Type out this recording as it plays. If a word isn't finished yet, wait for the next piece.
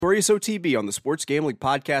Notorious OTB on the Sports Gambling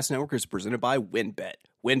Podcast Network is presented by WynnBET.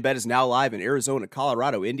 WynnBET is now live in Arizona,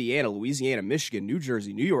 Colorado, Indiana, Louisiana, Michigan, New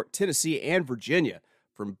Jersey, New York, Tennessee, and Virginia.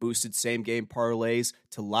 From boosted same-game parlays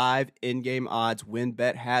to live in-game odds,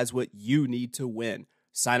 WynnBET has what you need to win.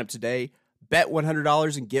 Sign up today, bet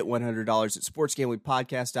 $100 and get $100 at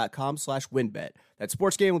sportsgamblingpodcast.com/WynnBET. That's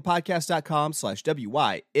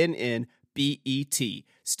sportsgamblingpodcast.com/WYNNBET.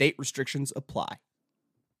 State restrictions apply.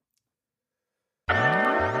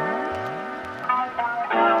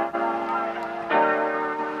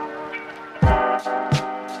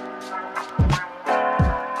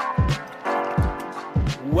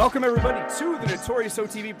 Welcome, everybody, to the Notorious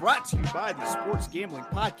OTB, brought to you by the Sports Gambling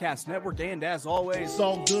Podcast Network. And as always, it's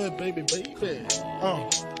all good, baby.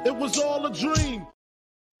 It was all a dream.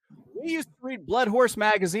 We used to read Blood Horse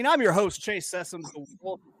Magazine. I'm your host, Chase Sessoms, the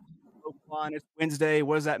Wolf. It's Wednesday.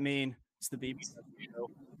 What does that mean? It's the BBW show.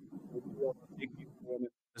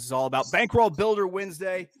 This is all about Bankroll Builder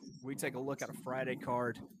Wednesday. We take a look at a Friday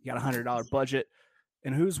card. You got a $100 budget.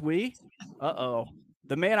 And who's we? The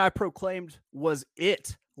man I proclaimed was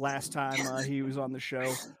it last time he was on the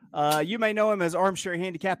show. You may know him as Armchair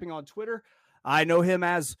Handicapping on Twitter. I know him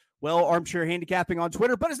as, well, Armchair Handicapping on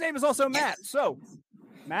Twitter, but his name is also Matt. So,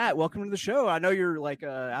 Matt, welcome to the show. I know you're like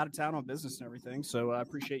out of town on business and everything, so I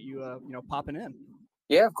appreciate you, popping in.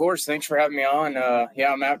 Yeah, of course. Thanks for having me on.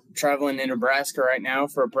 I'm out traveling in Nebraska right now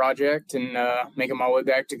for a project and making my way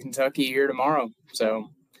back to Kentucky here tomorrow. So,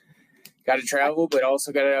 got to travel, but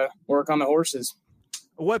also got to work on the horses.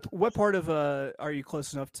 What part of are you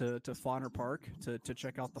close enough to Fawner Park to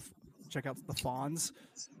check out the fawns?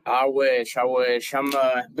 I wish. I'm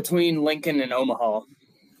between Lincoln and Omaha.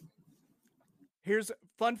 Here's a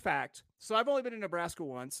fun fact. So I've only been in Nebraska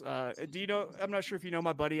once. Do you know? I'm not sure if you know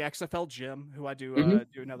my buddy XFL Jim, who I do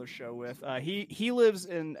do another show with. He lives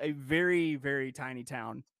in a very, very tiny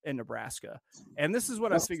town in Nebraska, and this is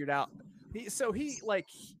what I figured out.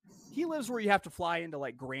 He lives where you have to fly into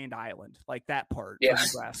like Grand Island, like that part of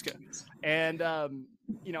Nebraska. And, I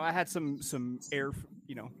had some air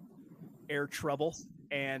trouble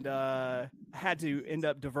and had to end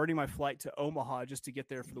up diverting my flight to Omaha just to get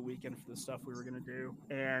there for the weekend for the stuff we were going to do.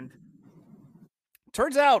 And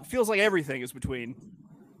turns out feels like everything is between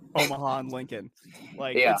Omaha and Lincoln.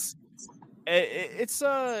 Like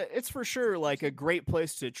it's for sure like a great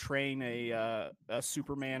place to train a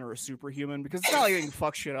Superman or a superhuman, because it's not like you can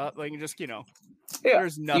fuck shit up. Like you just,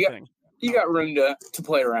 there's nothing. You got room to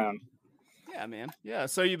play around. Yeah, man. Yeah.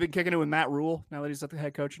 So you've been kicking it with Matt Rule now that he's the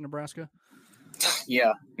head coach in Nebraska?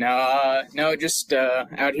 Yeah. No, just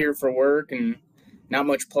out here for work and not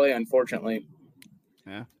much play, unfortunately.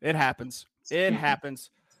 Yeah, it happens. It happens.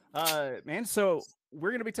 Man, so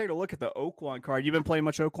we're going to be taking a look at the Oaklawn card. You've been playing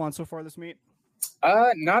much Oaklawn so far this meet?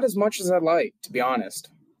 Not as much as I'd like, to be honest.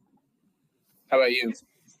 How about you?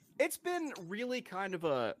 It's been really kind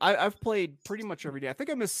of I've played pretty much every day. I think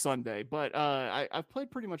I missed Sunday, but I've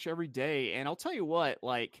played pretty much every day. And I'll tell you what,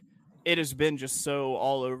 like, it has been just so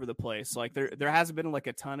all over the place. Like there hasn't been like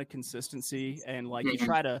a ton of consistency, and like you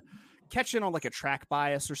try to catch in on like a track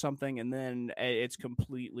bias or something, and then it's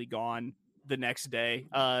completely gone the next day.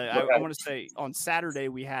 I want to say on Saturday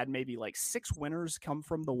we had maybe like 6 winners come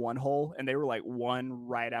from the one hole, and they were like one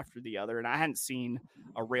right after the other, and I hadn't seen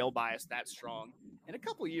a rail bias that strong in a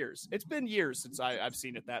couple of years. It's been years since I've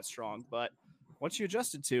seen it that strong, but once you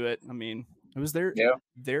adjusted to it, I mean, it was there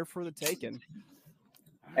for the taking.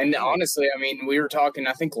 And honestly, I mean, we were talking,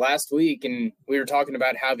 I think last week, and we were talking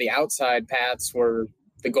about how the outside paths were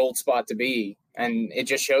the gold spot to be. And it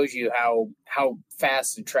just shows you how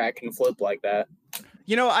fast the track can flip like that.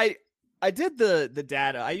 I did the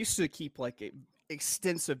data. I used to keep like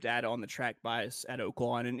extensive data on the track bias at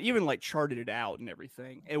Oaklawn and even like charted it out and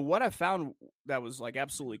everything. And what I found that was like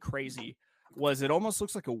absolutely crazy was it almost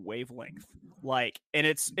looks like a wavelength. Like, and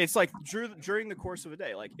it's like during the course of a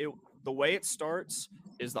day, like the way it starts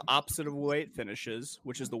is the opposite of the way it finishes,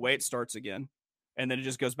 which is the way it starts again. And then it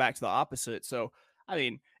just goes back to the opposite. So, I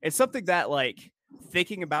mean, it's something that, like,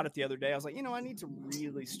 thinking about it the other day, I was like, I need to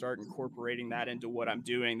really start incorporating that into what I'm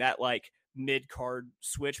doing, that, like, mid-card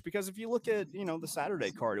switch. Because if you look at, the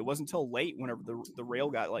Saturday card, it wasn't until late whenever the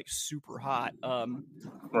rail got, like, super hot.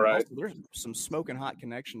 Right. There's some smoking hot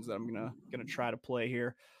connections that I'm gonna try to play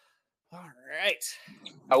here. All right.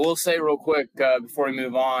 I will say real quick before we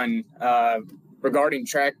move on, regarding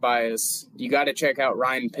track bias, you got to check out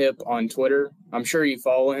Ryan Pipp on Twitter. I'm sure you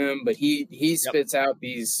follow him, but he spits out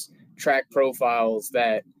these track profiles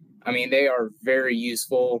that, I mean, they are very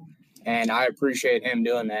useful, and I appreciate him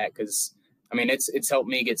doing that because, I mean, it's helped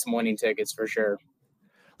me get some winning tickets for sure.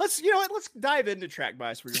 Let's dive into track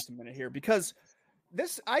bias for just a minute here, because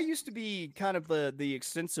I used to be kind of the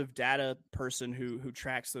extensive data person who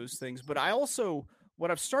tracks those things, but I also what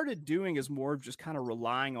I've started doing is more of just kind of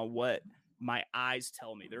relying on what my eyes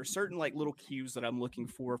tell me. There are certain like little cues that I'm looking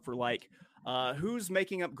for like who's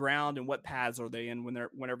making up ground and what paths are they in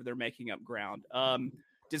whenever they're making up ground.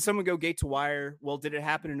 Did someone go gate to wire? Well, did it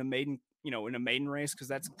happen in a maiden race? Because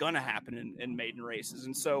that's gonna happen in maiden races.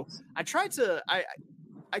 And so I tried to I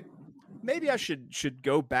maybe I should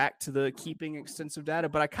go back to the keeping extensive data,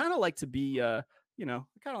 but I kind of like to be I kind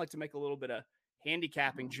of like to make a little bit of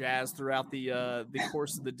handicapping jazz throughout the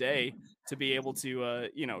course of the day to be able to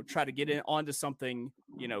try to get onto something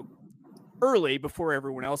early before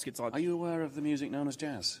everyone else gets on. Are you aware of the music known as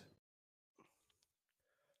jazz?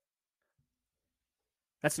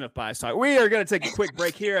 That's enough bias talk. We are going to take a quick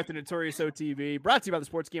break here at the Notorious OTB, brought to you by the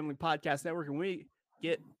Sports Gambling Podcast Network. And we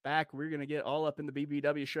get back, we're going to get all up in the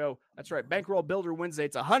BBW show. That's right, Bankroll Builder Wednesday.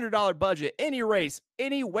 It's $100 budget. Any race,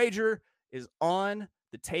 any wager is on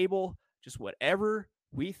the table. Just whatever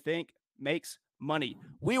we think makes money.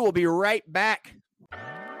 We will be right back.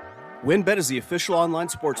 WynnBET is the official online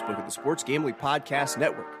sportsbook of the Sports Gambling Podcast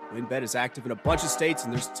Network. WynnBET is active in a bunch of states,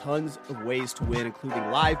 and there's tons of ways to win,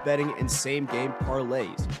 including live betting and same-game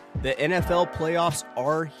parlays. The NFL playoffs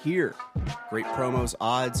are here. Great promos,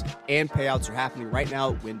 odds, and payouts are happening right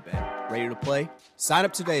now at WynnBET. Ready to play? Sign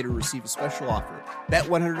up today to receive a special offer. Bet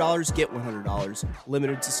 $100, get $100,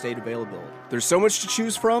 limited to state availability. There's so much to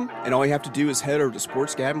choose from, and all you have to do is head over to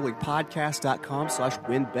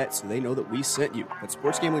sportsgamblingpodcast.com/WynnBET so they know that we sent you. That's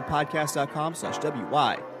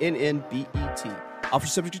sportsgamblingpodcast.com/WYNNBET. Offer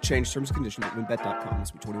subject to change, terms and conditions at WynnBET.com.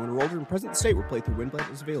 Must be 21 or older and present in the state where playthrough WynnBET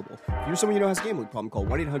is available. If you're someone you know has a gambling problem, call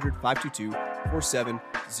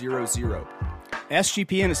 1-800-522-4700.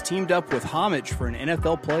 SGPN has teamed up with Homage for an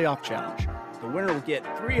NFL playoff challenge. The winner will get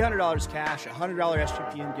 $300 cash, a $100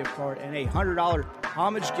 SGPN gift card, and a $100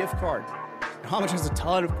 Homage gift card. Homage has a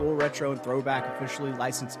ton of cool retro and throwback officially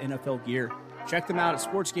licensed NFL gear. Check them out at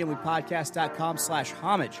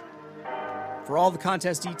sportsgamblingpodcast.com/homage. For all the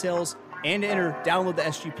contest details and to enter, download the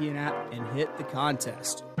SGPN app and hit the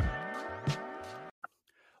contest.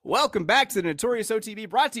 Welcome back to the Notorious OTB,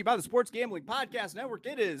 brought to you by the Sports Gambling Podcast Network.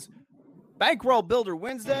 It is Bankroll Builder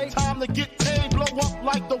Wednesday. Time to get paid, blow up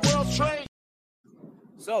like the world's trade.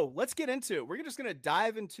 So let's get into it. We're just going to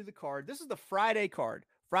dive into the card. This is the Friday card.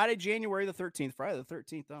 Friday, January the 13th. Friday the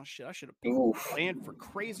 13th. Oh, shit. I should have planned for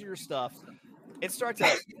crazier stuff. It starts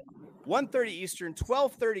at 1:30 Eastern,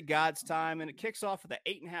 12:30 God's time, and it kicks off with an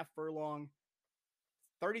 8.5 furlong,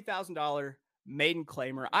 $30,000 maiden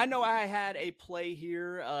claimer. I know I had a play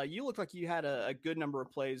here. You look like you had a good number of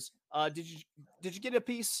plays. Did you get a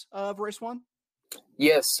piece of race one?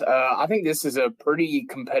 Yes, I think this is a pretty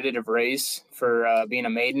competitive race for being a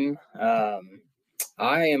maiden. I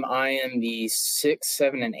am eyeing the 6,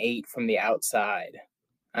 7, and 8 from the outside.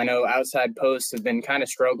 I know outside posts have been kind of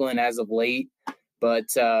struggling as of late,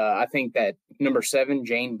 but I think that number 7,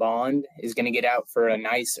 Jane Bond, is going to get out for a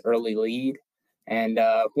nice early lead and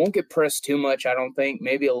won't get pressed too much, I don't think.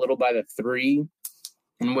 Maybe a little by the 3,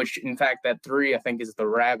 in fact, that 3, I think, is the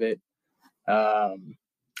rabbit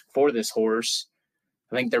for this horse.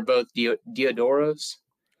 I think they're both Diodoros.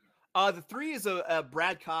 The 3 is a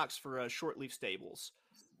Brad Cox for Short Leaf Stables.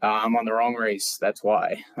 I'm on the wrong race. That's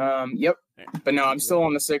why. Yep. But no, I'm still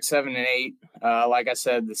on the 6, 7, and 8. Like I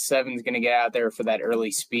said, the 7's going to get out there for that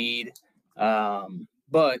early speed.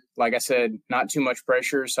 But like I said, not too much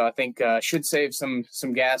pressure. So I think should save some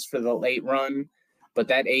gas for the late run. But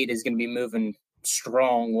that 8 is going to be moving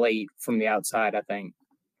strong late from the outside, I think.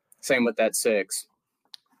 Same with that 6.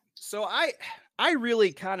 So I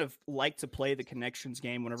really kind of like to play the connections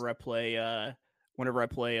game whenever I play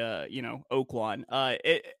Oaklawn.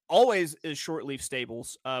 It always is Short Leaf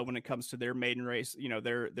Stables when it comes to their maiden race.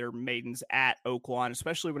 Their maidens at Oaklawn,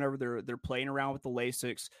 especially whenever they're playing around with the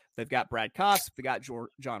Lasix. They've got Brad Cox, they got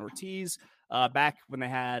John Ortiz. Back when they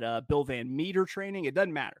had Bill Van Meter training, it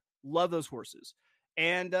doesn't matter. Love those horses.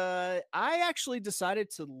 And I actually decided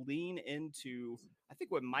to lean into, I think,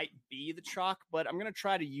 what might be the chalk, but I'm going to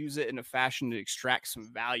try to use it in a fashion to extract some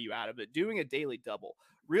value out of it, doing a daily double.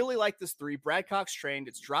 Really like this 3. Brad Cox trained.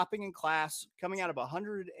 It's dropping in class, coming out of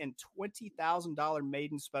 $120,000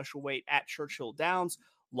 maiden special weight at Churchill Downs.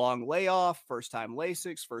 Long layoff, first-time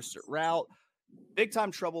Lasix, first at route,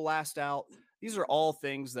 big-time trouble last out. These are all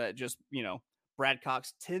things that just, Brad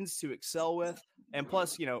Cox tends to excel with. And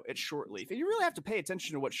plus, it's Short Leaf. And you really have to pay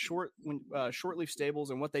attention to what Short Leaf Stables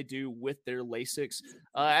and what they do with their Lasix.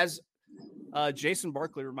 As Jason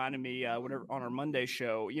Barkley reminded me whenever on our Monday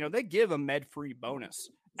show, they give a med-free bonus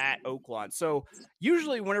at Oaklawn. So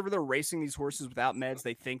usually whenever they're racing these horses without meds,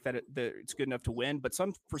 they think that it's good enough to win. But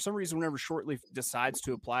for some reason, whenever Shortleaf decides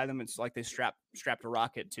to apply them, it's like they strapped a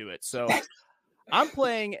rocket to it. So I'm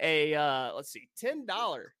playing a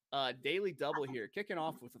 $10 daily double here, kicking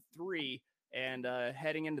off with a 3 and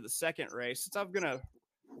heading into the second race. Since I'm gonna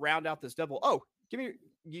round out this double. Oh,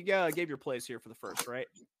 you gave your plays here for the first, right?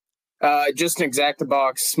 Just an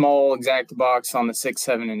small exacta box on the 6,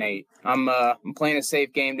 7, and 8. I'm playing a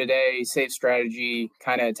safe game today, safe strategy,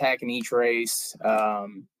 kind of attacking each race.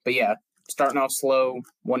 But yeah, starting off slow,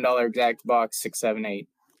 $1 exacta box, 6, 7, 8.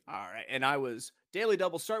 All right, and I was daily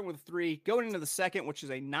double starting with a 3, going into the second, which is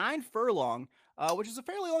a 9 furlong, which is a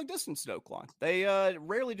fairly long distance at Oaklawn. They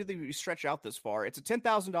rarely do they stretch out this far. It's a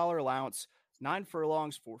 $10,000 allowance, 9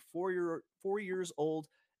 furlongs for 4 years old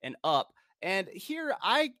and up. And here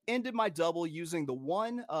I ended my double using the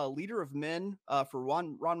 1 Leader of Men for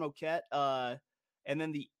Ron Moquette, and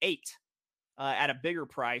then the 8 at a bigger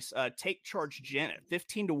price. Take Charge Gent at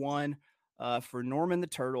 15-1 for Norman the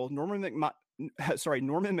Turtle. Norman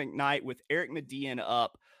McKnight with Eric Median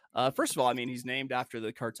up. First of all, I mean, he's named after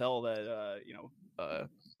the cartel that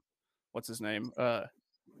what's his name?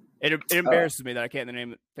 It embarrasses me that I can't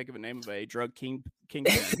think of a name of a drug kingpin.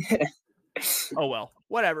 Oh, well,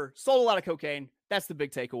 whatever. Sold a lot of cocaine. That's the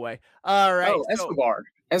big takeaway. All right. Oh,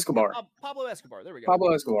 Escobar. Pablo Escobar. There we go.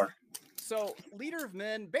 Pablo Escobar. So, Leader of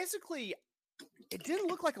Men, basically, it didn't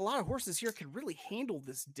look like a lot of horses here could really handle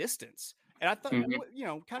this distance. And I thought,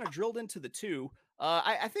 kind of drilled into the 2.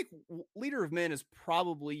 I think Leader of Men is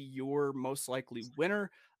probably your most likely winner.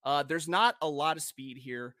 There's not a lot of speed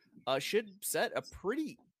here. Should set a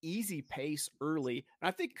pretty easy pace early. And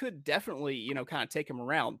I think could definitely, kind of take him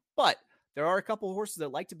around. But there are a couple of horses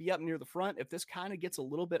that like to be up near the front. If this kind of gets a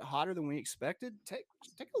little bit hotter than we expected, take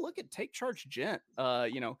a look at Take Charge Gent.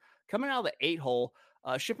 Coming out of the 8 hole,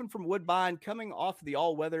 shipping from Woodbine, coming off the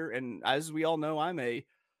all weather. And as we all know, I'm a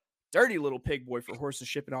dirty little pig boy for horses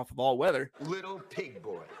shipping off of all weather. Little pig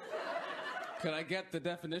boy. Can I get the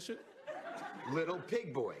definition? Little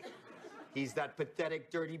pig boy. He's that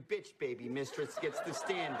pathetic, dirty bitch baby mistress gets to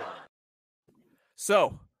stand on.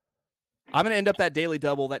 So I'm going to end up that daily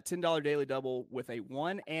double, that $10 daily double with a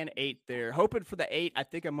 1 and 8 there. Hoping for the 8. I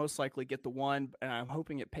think I most likely get the 1, and I'm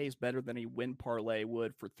hoping it pays better than a win parlay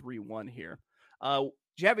would for 3-1 here. Do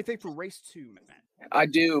you have anything for race 2, Matt? I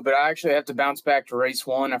do, but I actually have to bounce back to race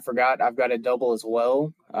 1. I forgot I've got a double as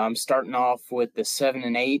well. I'm starting off with the 7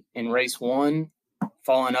 and 8 in race 1,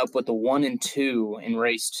 following up with the 1 and 2 in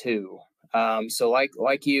race 2. So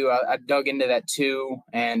like you, I dug into that 2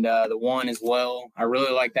 and the 1 as well. I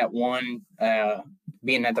really like that 1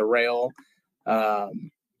 being at the rail.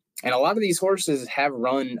 And a lot of these horses have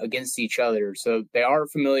run against each other, so they are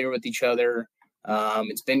familiar with each other.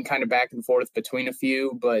 It's been kind of back and forth between a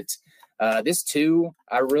few, but this 2,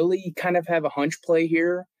 I really kind of have a hunch play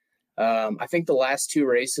here. I think the last 2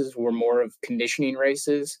 races were more of conditioning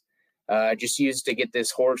races, just used to get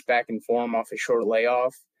this horse back in form off a short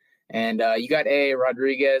layoff. And you got A.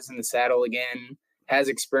 Rodriguez in the saddle again, has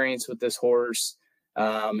experience with this horse,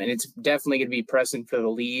 and it's definitely going to be pressing for the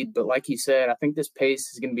lead. But like you said, I think this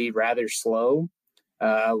pace is going to be rather slow.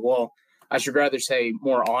 Well, I should rather say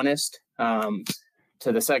more honest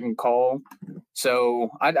to the second call. So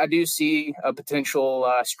I do see a potential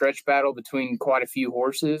stretch battle between quite a few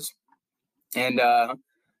horses. And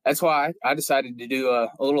that's why I decided to do a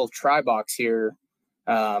little try box here.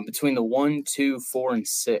 Between the 1, 2, 4, and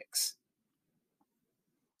 6.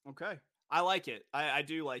 Okay. I like it. I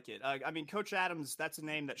do like it. I mean, Coach Adams, that's a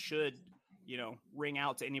name that should, ring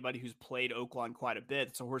out to anybody who's played Oaklawn quite a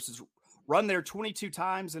bit. So horses run there 22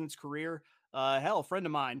 times in its career. Hell, a friend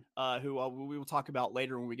of mine who we will talk about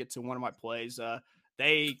later when we get to one of my plays,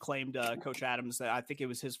 they claimed Coach Adams that I think it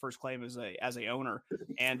was his first claim as a owner.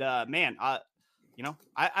 And man, I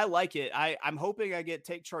like it. I'm hoping I get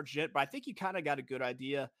Take Charge Gent, but I think you kind of got a good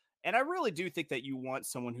idea. And I really do think that you want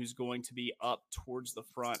someone who's going to be up towards the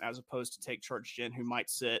front as opposed to Take Charge Gent, who might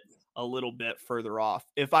sit a little bit further off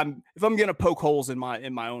if I'm going to poke holes in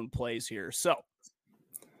my own plays here. So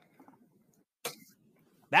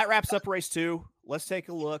that wraps up race 2. Let's take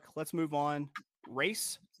a look. Let's move on.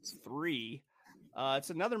 Race 3. It's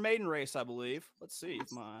another maiden race, I believe. Let's see if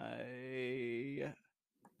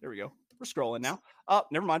there we go. We're scrolling now. Oh,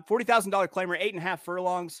 never mind. $40,000 claimer, 8.5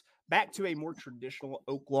 furlongs. Back to a more traditional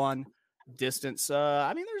Oaklawn distance.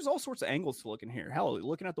 I mean, there's all sorts of angles to look in here. Hell,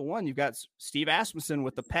 looking at the 1, you've got Steve Asmussen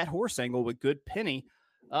with the pet horse angle with Good Penny.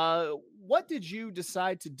 What did you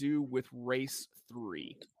decide to do with race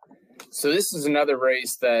 3? So this is another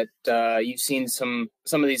race that you've seen some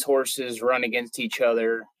of these horses run against each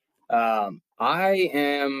other. I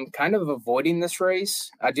am kind of avoiding this race.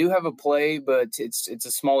 I do have a play, but it's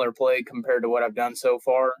a smaller play compared to what I've done so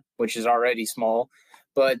far, which is already small.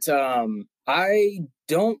 But I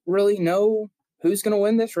don't really know who's going to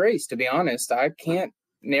win this race, to be honest. I can't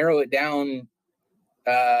narrow it down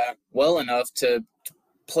well enough to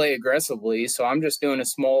play aggressively, so I'm just doing a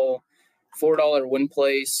small $4 win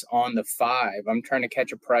place on the 5. I'm trying to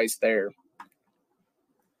catch a price there.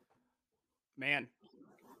 Man,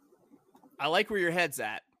 I like where your head's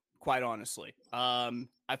at, quite honestly.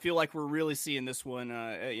 I feel like we're really seeing this one,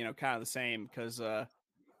 kind of the same, because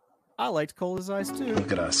I liked Cold as Ice too.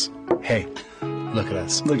 Look at us. Hey, look at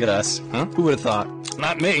us. Look at us. Huh? Who would have thought?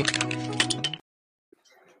 Not me.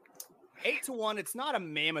 8-1. It's not a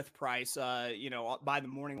mammoth price, by the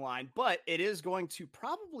morning line, but it is going to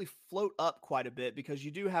probably float up quite a bit because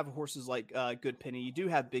you do have horses like Good Penny. You do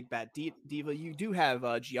have Big Bad Diva. You do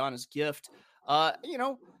have Gianna's Gift. I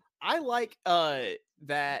like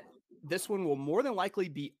that this one will more than likely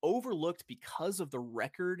be overlooked because of the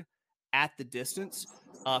record at the distance.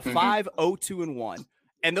 5, 0, 2, and 1.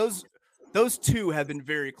 And those two have been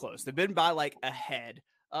very close. They've been by like a head.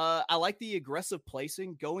 I like the aggressive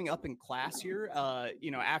placing going up in class here,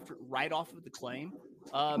 after right off of the claim.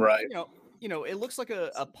 Right. It looks like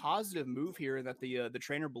a positive move here that the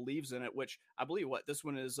trainer believes in it, which I believe this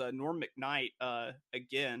one is Norm McKnight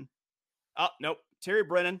again. Oh, nope. Terry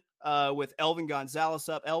Brennan with Elvin Gonzalez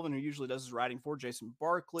up. Elvin, who usually does his riding for Jason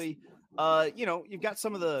Barkley. You've got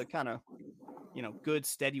some of the kind of, good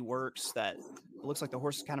steady works that it looks like the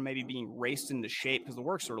horse is kind of maybe being raced into shape because the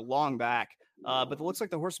works are long back. But it looks like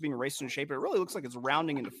the horse is being raced into shape. But it really looks like it's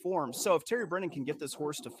rounding into form. So if Terry Brennan can get this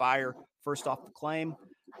horse to fire first off the claim,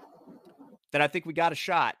 then I think we got a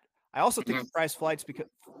shot. I also think the price floats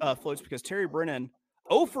because Terry Brennan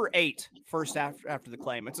 0 for 8 first after the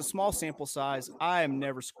claim. It's a small sample size. I am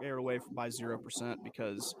never scared away by 0%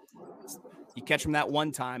 because you catch him that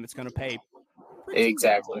one time, it's going to pay.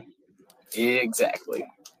 Exactly.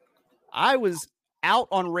 I was out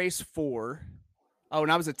on race 4. Oh,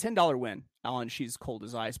 and I was a $10 win on She's Cold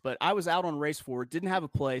as Ice, but I was out on race 4, didn't have a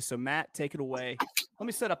play. So Matt, take it away. Let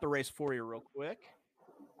me set up the race 4 here real quick.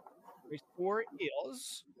 Race 4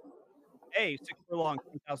 is a 6 furlong,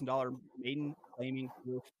 $10,000 maiden claiming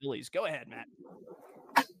for fillies. Go ahead, Matt.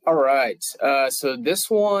 All right. So this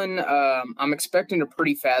one, I'm expecting a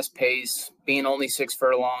pretty fast pace. Being only 6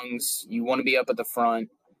 furlongs, you want to be up at the front.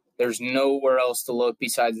 There's nowhere else to look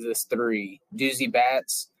besides this 3. Doozy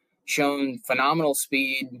Bats shown phenomenal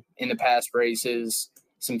speed in the past races,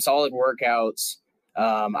 some solid workouts.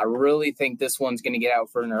 I really think this one's going to get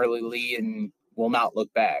out for an early lead and will not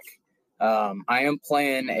look back. I am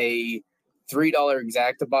playing a $3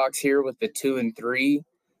 exacta box here with the 2 and 3.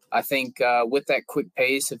 I think with that quick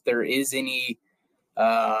pace, if there is any,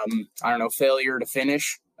 failure to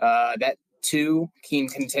finish, that 2 Keen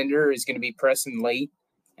Contender is going to be pressing late.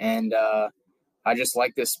 And I just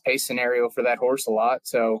like this pace scenario for that horse a lot.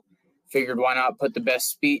 So figured why not put the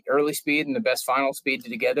best early speed and the best final speed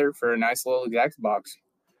together for a nice little exacta box.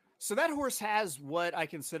 So that horse has what I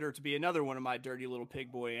consider to be another one of my dirty little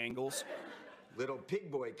pig boy angles. Little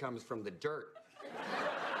pig boy comes from the dirt.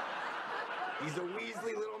 He's a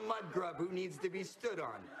weaselly little mud grub who needs to be stood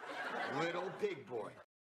on. Little pig boy.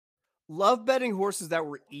 Love betting horses that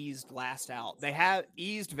were eased last out. They have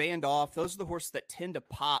eased Van Off. Those are the horses that tend to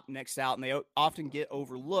pop next out, and they often get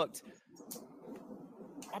overlooked.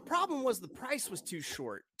 My problem was the price was too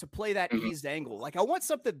short to play that eased angle. Like, I want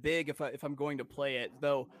something big if I'm going to play it,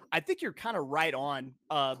 though. I think you're kind of right on,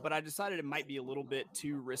 but I decided it might be a little bit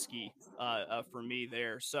too risky for me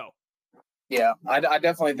there. So, yeah, I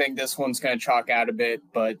definitely think this one's going to chalk out a bit,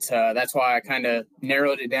 but that's why I kind of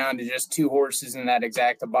narrowed it down to just 2 horses in that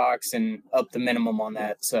exacta box and up the minimum on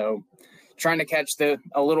that. So trying to catch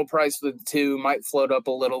a little price with the 2 might float up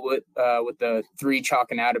a little bit with the 3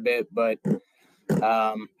 chalking out a bit, but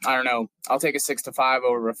I don't know. I'll take a 6-5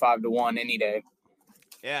 over a 5-1 any day.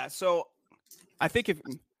 Yeah, so I think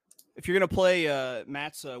if you're going to play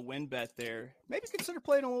Matt's win bet there, maybe consider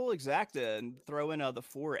playing a little exacta and throw in the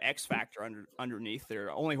 4 X Factor underneath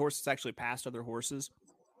there. Only horse that's actually passed other horses.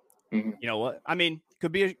 You know what? I mean,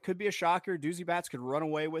 could be a shocker. Doozy Bats could run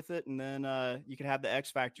away with it, and then you could have the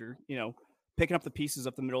X Factor, picking up the pieces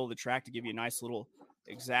up the middle of the track to give you a nice little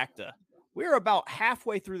exacta. We're about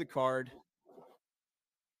halfway through the card.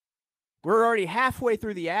 We're already halfway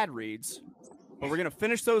through the ad reads, but we're going to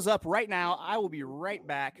finish those up right now. I will be right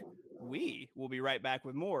back. We will be right back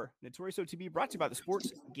with more Notorious OTB, brought to you by the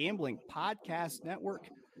Sports Gambling Podcast Network.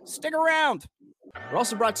 Stick around. We're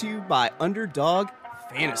also brought to you by Underdog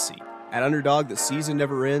Fantasy. At Underdog, the season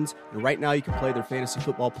never ends, and right now you can play their fantasy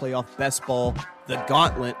football playoff best ball, The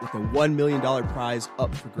Gauntlet, with a $1 million prize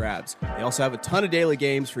up for grabs. They also have a ton of daily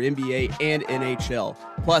games for NBA and NHL.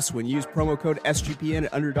 Plus, when you use promo code SGPN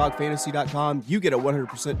at UnderdogFantasy.com, you get a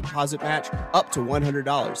 100% deposit match up to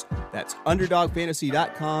 $100. That's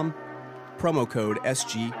UnderdogFantasy.com, promo code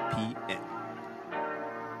SGPN.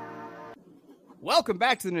 Welcome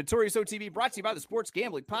back to the Notorious OTB, brought to you by the Sports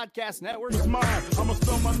Gambling Podcast Network. It's mine. I'ma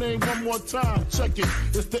spell my name one more time. Check it.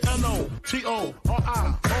 It's the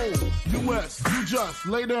Notorious. You just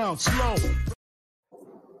lay down slow.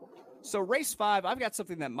 So race 5, I've got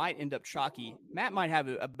something that might end up chalky. Matt might have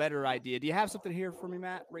a better idea. Do you have something here for me,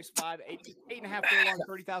 Matt? Race 5, 8.5 furlong,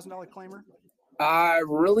 $30,000 claimer. I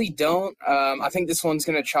really don't. I think this one's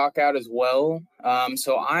going to chalk out as well.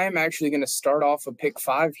 So I'm actually going to start off a pick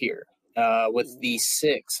 5 here. With the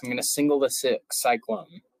 6, I'm going to single the 6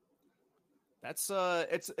 Cyclone. That's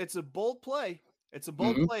it's a bold play. It's a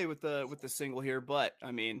bold play with the single here, but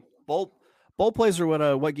I mean, bold plays are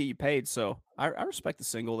what get you paid. So I respect the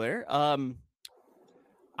single there.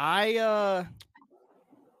 I've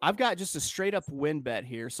got just a straight up win bet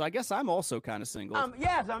here, so I guess I'm also kind of single.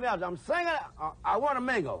 Yes, I'm single. I want to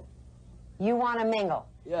mingle. You want to mingle?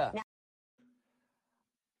 Yeah. Now,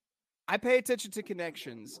 I pay attention to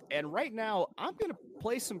connections, and right now I'm going to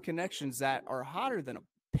play some connections that are hotter than a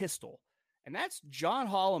pistol, and that's John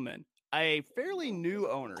Holloman, a fairly new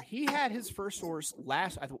owner. He had his first horse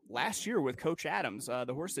last year with Coach Adams,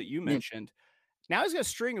 the horse that you mentioned. Now he's got a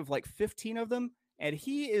string of like 15 of them, and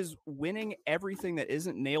he is winning everything that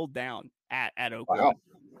isn't nailed down at Oakland. Wow.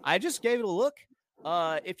 I just gave it a look.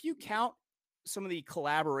 If you count some of the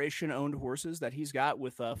collaboration-owned horses that he's got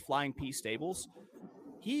with Flying P Stables,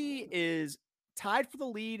 he is tied for the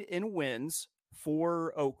lead in wins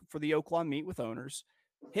for the Oaklawn Meet with Owners,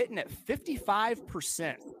 hitting at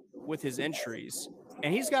 55% with his entries,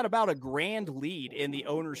 and he's got about a grand lead in the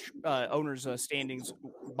owners standings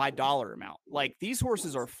by dollar amount. Like, these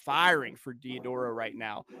horses are firing for Diodoro right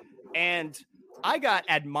now, and I got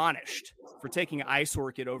admonished for taking Ice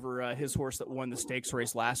Orchid over his horse that won the stakes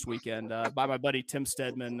race last weekend by my buddy Tim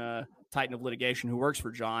Stedman, Titan of Litigation, who works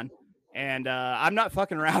for John. And I'm not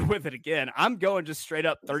fucking around with it again. I'm going just straight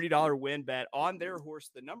up $30 win bet on their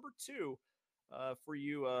horse. The number 2 for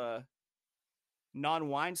you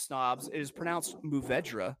non-wine snobs is pronounced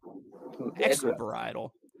Movedra. Excellent varietal.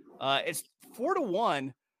 It's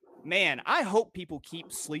 4-1. Man, I hope people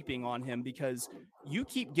keep sleeping on him because you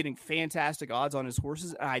keep getting fantastic odds on his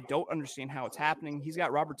horses, and I don't understand how it's happening. He's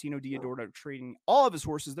got Robertino Diodoro trading all of his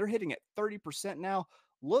horses. They're hitting at 30% now.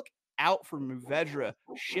 Look out for Movedra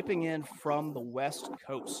shipping in from the West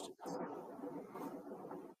Coast.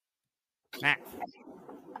 Matt,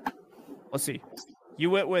 let's see. You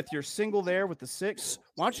went with your single there with the 6.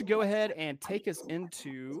 Why don't you go ahead and take us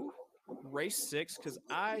into race 6, because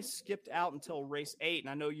I skipped out until race 8, and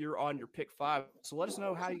I know you're on your pick 5. So let us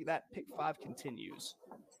know how that pick 5 continues.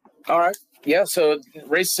 All right. Yeah, so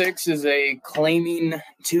race 6 is a claiming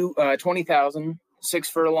 20,000, 6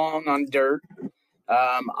 furlong on dirt.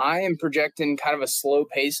 I am projecting kind of a slow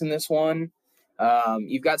pace in this one.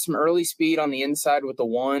 You've got some early speed on the inside with the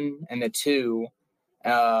 1 and the 2.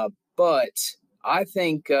 But I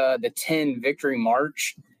think the 10 Victory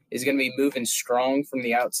March is going to be moving strong from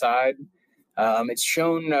the outside. It's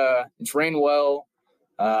shown it's ran well.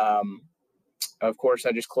 Of course,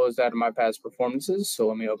 I just closed out of my past performances, so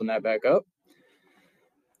let me open that back up.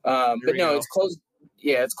 But no, it's closed.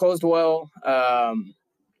 Yeah, it's closed well.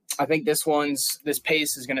 I think this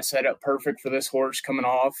pace is going to set up perfect for this horse coming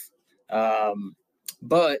off.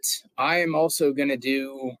 But I am also going to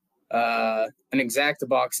do an exacta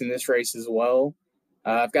box in this race as well.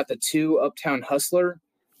 I've got the 2 Uptown Hustler.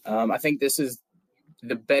 I think this is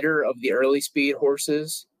the better of the early speed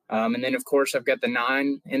horses. And then, of course, I've got the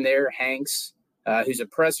 9 in there, Hanks, who's a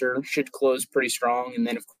presser, should close pretty strong. And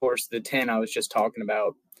then, of course, the 10 I was just talking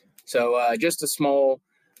about. So just a small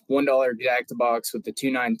 $1 exacta box with the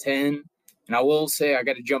 2, 9, 10. And I will say I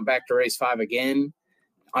got to jump back to race 5 again.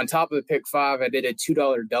 On top of the pick 5, I did a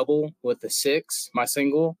 $2 double with the 6, my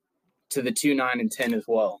single, to the 2, 9, and 10 as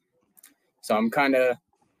well. So I'm kind of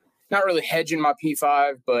not really hedging my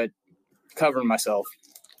P5, but covering myself.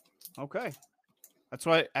 Okay. That's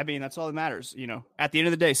why, I mean, that's all that matters. You know, at the end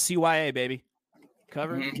of the day, CYA, baby.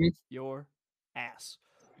 Covering your ass.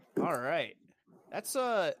 All right. That's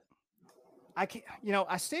I can't,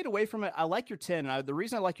 I stayed away from it. I like your 10. The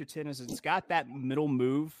reason I like your 10 is it's got that middle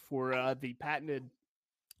move for the patented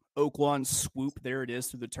Oaklawn swoop. There it is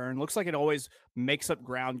through the turn. Looks like it always makes up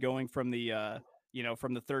ground going from the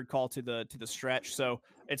from the third call to the stretch. So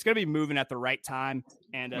it's going to be moving at the right time,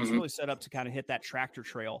 and it's really set up to kind of hit that tractor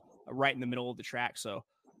trail right in the middle of the track. So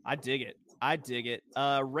I dig it.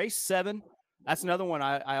 Race 7. That's another one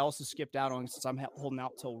I also skipped out on since I'm holding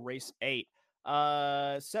out till race 8.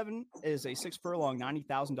 7 is a 6 furlong,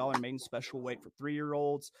 $90,000 maiden special weight for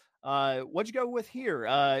 3-year-olds. What'd you go with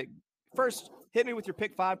here? First, hit me with your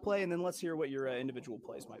pick 5 play, and then let's hear what your individual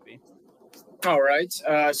plays might be. All right.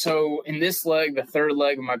 So in this leg, the third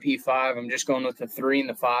leg of my P5, I'm just going with the 3 and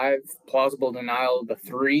the 5. Plausible Denial of the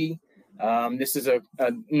 3. This is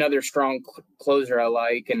another strong closer I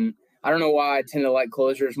like, and I don't know why I tend to like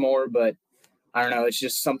closers more, but I don't know. It's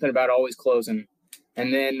just something about always closing.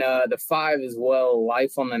 And then the 5 as well,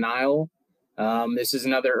 Life on the Nile. This is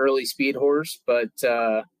another early speed horse, but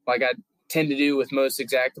like I tend to do with most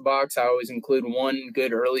exacta box, I always include one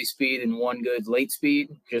good early speed and one good late speed.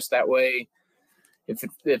 Just that way, if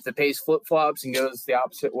the pace flip-flops and goes the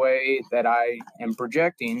opposite way that I am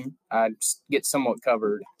projecting, I get somewhat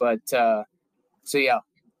covered. But so yeah,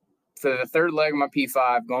 for the third leg of my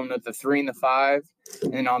P5, going with the 3 and the 5.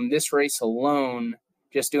 And on this race alone,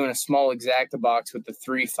 just doing a small exacta box with the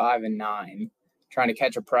 3, 5, and 9, trying to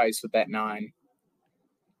catch a price with that 9.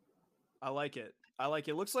 I like it.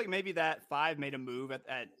 Looks like maybe that 5 made a move at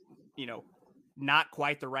not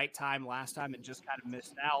quite the right time last time and just kind of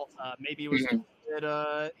missed out. Maybe it was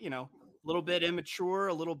a little bit immature,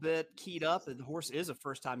 a little bit keyed up. The horse is a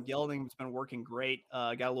first-time gelding. It's been working great.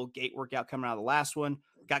 Got a little gate workout coming out of the last one.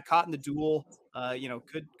 Got caught in the duel.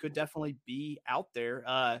 Could definitely be out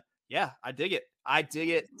there. Yeah, I dig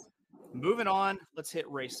it. Moving on, let's hit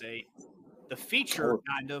race 8. The feature,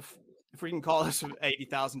 kind of, if we can call this an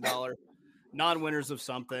 $80,000 non-winners of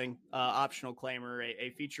something, optional claimer, a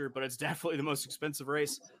feature, but it's definitely the most expensive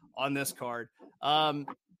race on this card.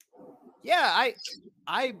 Yeah,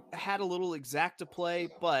 I had a little exacta play,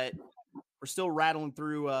 but we're still rattling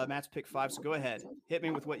through Matt's pick 5. So go ahead, hit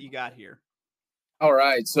me with what you got here. All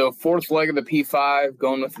right, so fourth leg of the P5,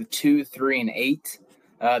 going with the 2, 3, and 8.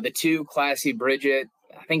 The 2, Classy Bridget,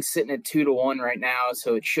 I think sitting at 2-1 right now,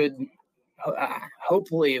 so it should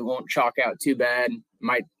hopefully it won't chalk out too bad.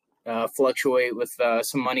 Might fluctuate with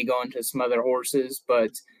some money going to some other horses,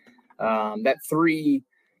 but that 3,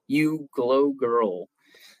 You Glow Girl,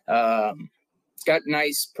 it's got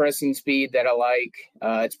nice pressing speed that I like.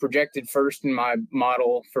 It's projected first in my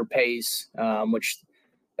model for pace, which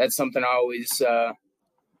that's something I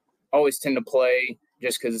always tend to play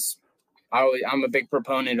just because I'm a big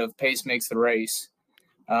proponent of pace makes the race.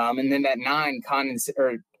 And then that 9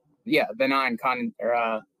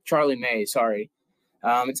 Charlie May, sorry.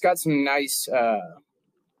 It's got some nice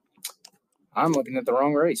I'm looking at the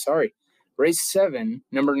wrong race. Sorry. Race 7,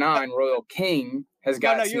 number 9, Royal King has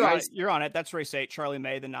got you're on it. That's race 8, Charlie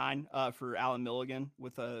May, the 9 for Alan Milligan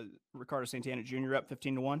with Ricardo Santana Jr. up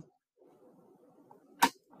 15-1.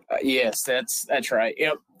 Yes, that's right.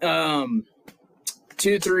 Yep.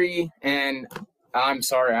 2, 3, and I'm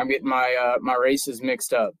sorry, I'm getting my races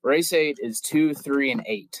mixed up. Race 8 is 2, 3, and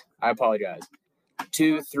 8. I apologize.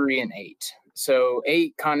 2, 3, and 8. So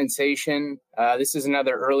 8, Condensation. This is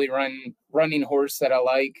another early running horse that I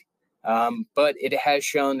like, but it has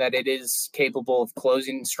shown that it is capable of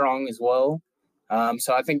closing strong as well.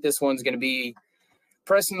 So I think this one's going to be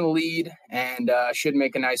pressing the lead and should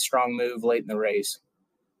make a nice strong move late in the race.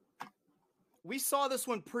 We saw this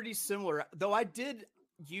one pretty similar, though I did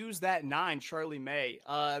use that 9, Charlie May.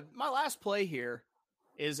 My last play here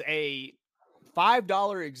is a $5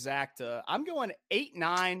 exacta. I'm going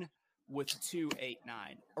 8-9 with 2-8-9.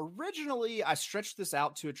 Originally, I stretched this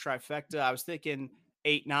out to a trifecta. I was thinking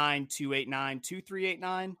 8-9, 2-8-9,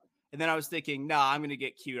 2-3-8-9. And then I was thinking, I'm going to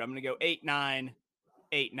get cute. I'm going to go 8-9,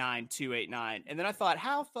 8-9, 2-8-9. And then I thought,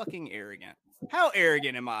 how fucking arrogant. How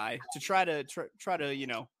arrogant am I to try to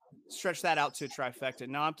stretch that out to a trifecta?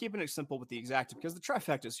 Now I'm keeping it simple with the exacta because the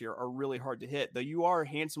trifectas here are really hard to hit, though you are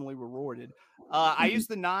handsomely rewarded. I used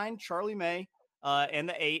the 9, Charlie May, and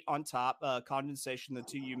the 8 on top, Condensation, the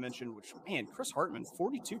 2 you mentioned, which, man, Chris Hartman,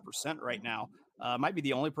 42% right now. Might be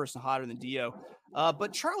the only person hotter than Dio.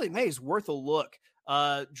 But Charlie May is worth a look.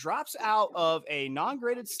 Drops out of a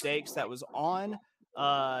non-graded stakes that was on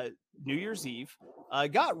New Year's Eve.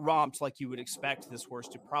 Got romped like you would expect this horse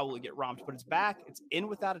to probably get romped, but it's back. It's in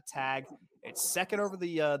without a tag. It's second over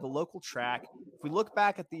the local track. If we look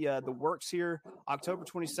back at the works here, October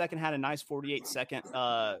 22nd had a nice 48-second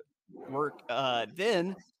work.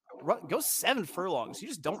 Then goes 7 furlongs. You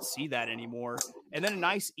just don't see that anymore. And then a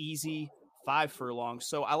nice easy 5 furlongs.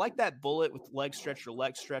 So I like that bullet with leg stretcher.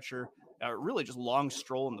 Really just long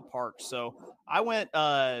stroll in the park. So I went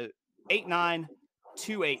 8-9.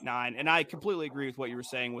 289. And I completely agree with what you were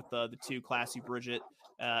saying with the 2 Classy Bridget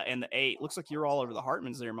and the 8. Looks like you're all over the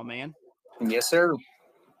Hartmans there, my man. Yes, sir.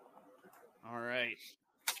 All right,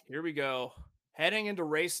 here we go. Heading into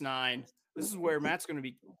race 9. This is where Matt's going to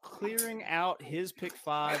be clearing out his pick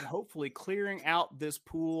 5, hopefully clearing out this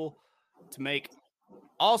pool to make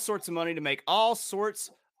all sorts of money, to make all sorts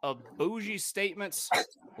of bougie statements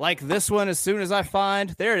like this one as soon as I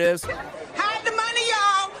find. There it is. Hide the money,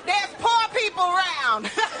 y'all. There's poor people around.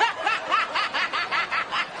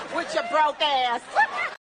 With your broke ass.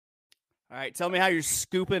 All right, tell me how you're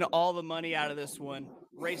scooping all the money out of this one.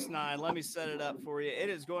 Race 9, let me set it up for you. It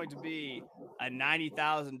is going to be a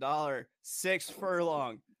 $90,000 6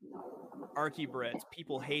 furlong Archie Breds.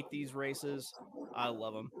 People hate these races. I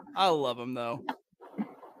love them. I love them, though.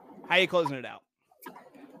 How you closing it out?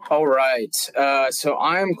 All right. So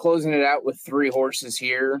I'm closing it out with 3 horses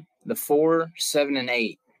here, the 4, 7, and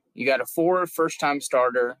 8. You got a 4 first-time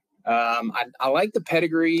starter. I like the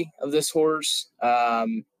pedigree of this horse.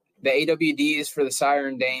 The AWDs for the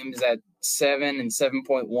Siren Dames at 7 and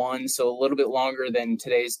 7.1, so a little bit longer than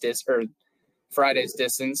Friday's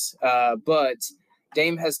distance. But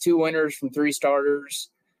Dame has 2 winners from 3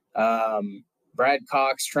 starters. Brad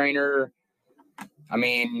Cox, trainer. I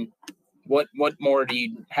mean, what more do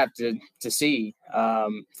you have to see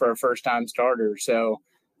for a first-time starter? So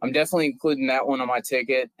I'm definitely including that one on my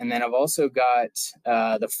ticket. And then I've also got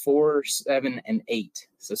the 4, 7, and 8.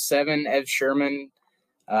 So 7, Ev Sherman.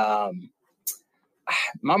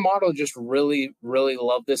 My model just really, really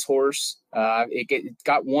loved this horse. It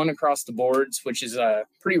got 1 across the boards, which is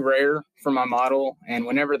pretty rare for my model. And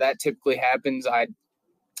whenever that typically happens, I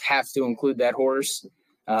have to include that horse.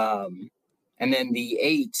 And then the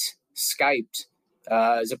 8, Skyped,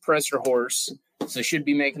 is a presser horse, so should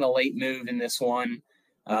be making a late move in this one.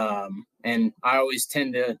 And I always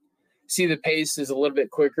tend to see the pace is a little bit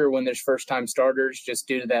quicker when there's first-time starters, just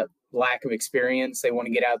due to that lack of experience. They want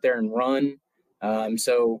to get out there and run.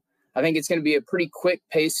 So I think it's going to be a pretty quick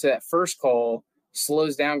pace to that first call,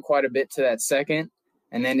 slows down quite a bit to that second,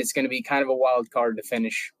 and then it's going to be kind of a wild card to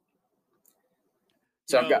finish.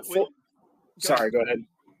 So I've got 4. Sorry, go ahead.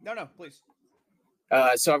 No, please.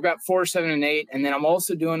 So I've got 4, 7, and 8, and then I'm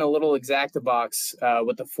also doing a little exacta box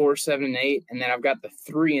with the 4, 7, and 8, and then I've got the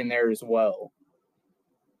 3 in there as well.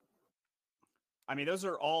 I mean, those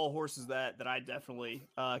are all horses that I definitely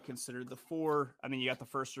considered. The 4, I mean, you got the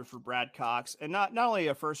firster for Brad Cox, and not only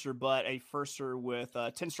a firster, but a firster with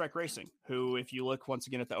 10 Strike Racing, who, if you look once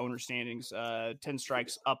again at the owner standings, 10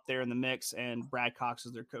 Strike's up there in the mix, and Brad Cox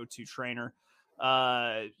is their go-to trainer.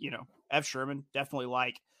 Ev Sherman,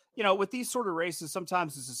 definitely with these sort of races,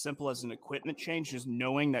 sometimes it's as simple as an equipment change, just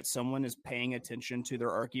knowing that someone is paying attention to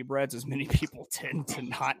their Archie Breds, as many people tend to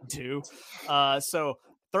not do. So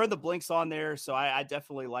throw the blinks on there. So I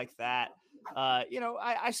definitely like that.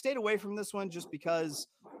 I stayed away from this one just because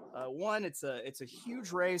 1, it's a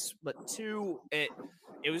huge race, but 2, it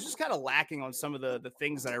was just kind of lacking on some of the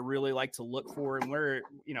things that I really like to look for, and where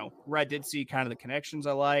I did see kind of the connections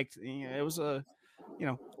I liked. It was a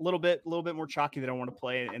little bit more chalky that I want to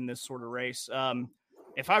play in this sort of race.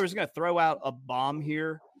 If I was going to throw out a bomb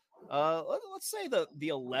here, let's say the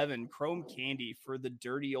 11 Chrome Candy for the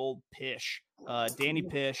dirty old Pish, Danny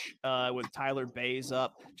Pish, with Tyler Bays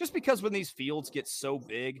up, just because when these fields get so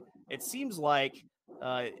big, it seems like,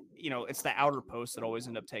 it's the outer post that always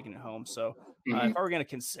end up taking it home. So if I were going to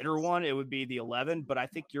consider one, it would be the 11, but I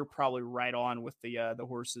think you're probably right on with the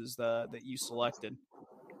horses that you selected.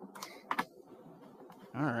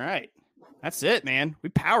 All right. That's it, man. We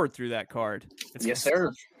powered through that card. Yes,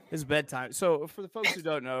 sir. It's bedtime. So for the folks who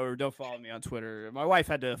don't know or don't follow me on Twitter, my wife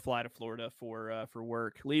had to fly to Florida for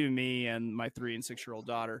work, leaving me and my 3 and 6-year-old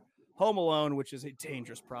daughter home alone, which is a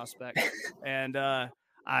dangerous prospect. And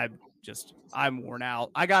I'm worn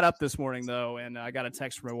out. I got up this morning, though, and I got a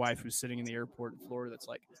text from my wife who's sitting in the airport in Florida that's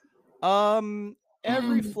like,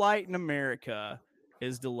 every flight in America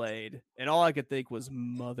is delayed. And all I could think was,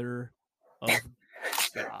 mother of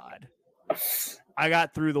God. I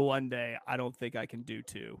got through the one day. I don't think I can do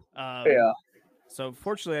 2. So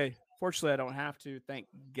fortunately, I don't have to. Thank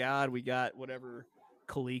God we got whatever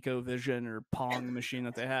ColecoVision or Pong machine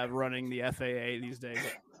that they have running the FAA these days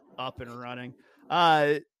up and running.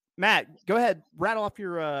 Matt, go ahead. Rattle off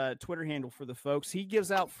your Twitter handle for the folks. He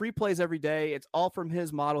gives out free plays every day. It's all from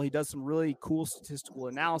his model. He does some really cool statistical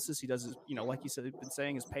analysis. He does his, like you said, he's been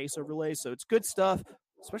saying, his pace overlays. So it's good stuff,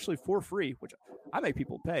 especially for free, which I make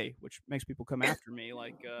people pay, which makes people come after me,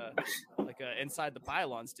 like Inside the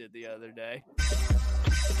Pylons did the other day.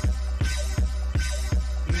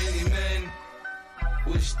 Many men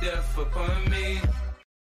wish death upon me.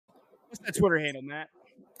 What's that Twitter handle, Matt?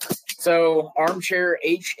 So Armchair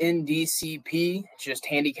HNDCP, just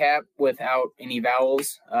handicap without any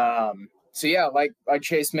vowels. So yeah, like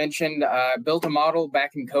Chase mentioned, built a model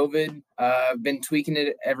back in COVID. Been tweaking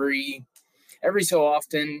it every so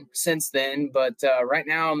often since then. But right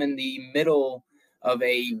now I'm in the middle of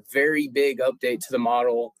a very big update to the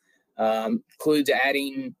model. Includes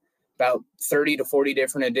adding about 30 to 40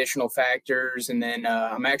 different additional factors. And then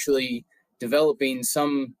I'm actually developing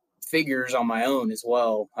some figures on my own as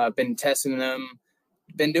well. I've been testing them,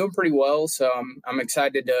 been doing pretty well. So I'm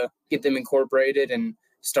excited to get them incorporated and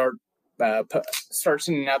start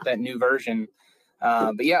sending out that new version.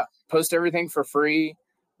 But yeah, post everything for free,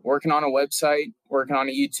 working on a website, working on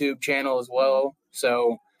a YouTube channel as well.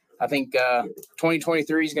 So I think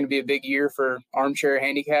 2023 is going to be a big year for Armchair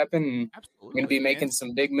Handicapping, and we're going to be making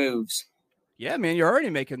some big moves. Yeah, man, you're already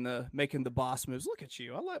making the boss moves. Look at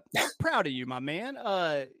you. I'm proud of you, my man.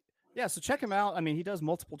 Yeah, so check him out. I mean, he does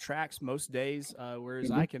multiple tracks most days, whereas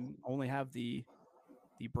I can only have the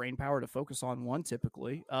brain power to focus on one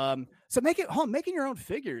typically. So making your own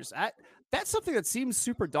figures. That's something that seems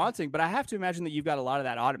super daunting, but I have to imagine that you've got a lot of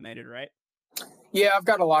that automated, right? Yeah, I've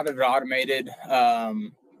got a lot of it automated.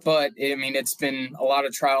 But I mean, it's been a lot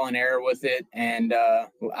of trial and error with it, and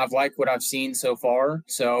I've liked what I've seen so far.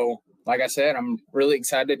 So, like I said, I'm really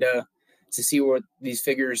excited to see what these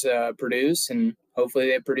figures produce, and hopefully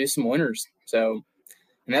they produce some winners. So,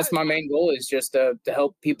 and that's my main goal, is just to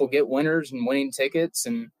help people get winners and winning tickets.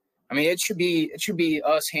 And I mean, it should be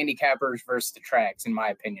us handicappers versus the tracks, in my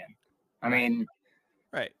opinion. I mean,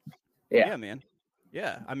 right? Yeah, man.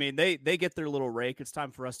 Yeah, I mean, they get their little rake. It's time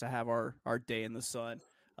for us to have our day in the sun.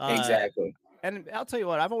 Exactly. And I'll tell you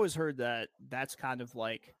what, I've always heard that that's kind of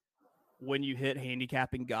like when you hit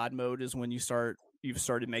handicapping God mode is when you've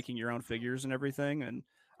started making your own figures and everything. And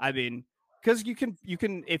I mean, because you can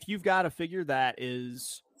if you've got a figure that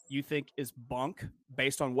you think is bunk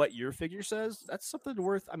based on what your figure says, that's something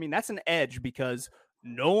worth. I mean, that's an edge because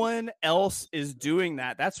no one else is doing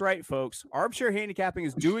that. That's right, folks. Armchair Handicapping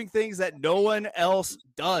is doing things that no one else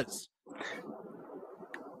does.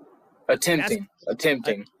 Attempting. It's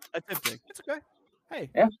okay. Hey.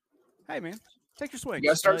 Yeah. Hey, man. Take your swing. You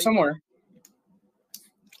gotta start somewhere.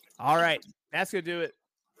 All right. That's going to do it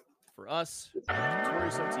for us.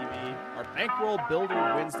 Tory Sub TV, our Bankroll Builder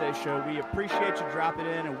Wednesday show. We appreciate you dropping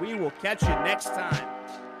in, and we will catch you next time.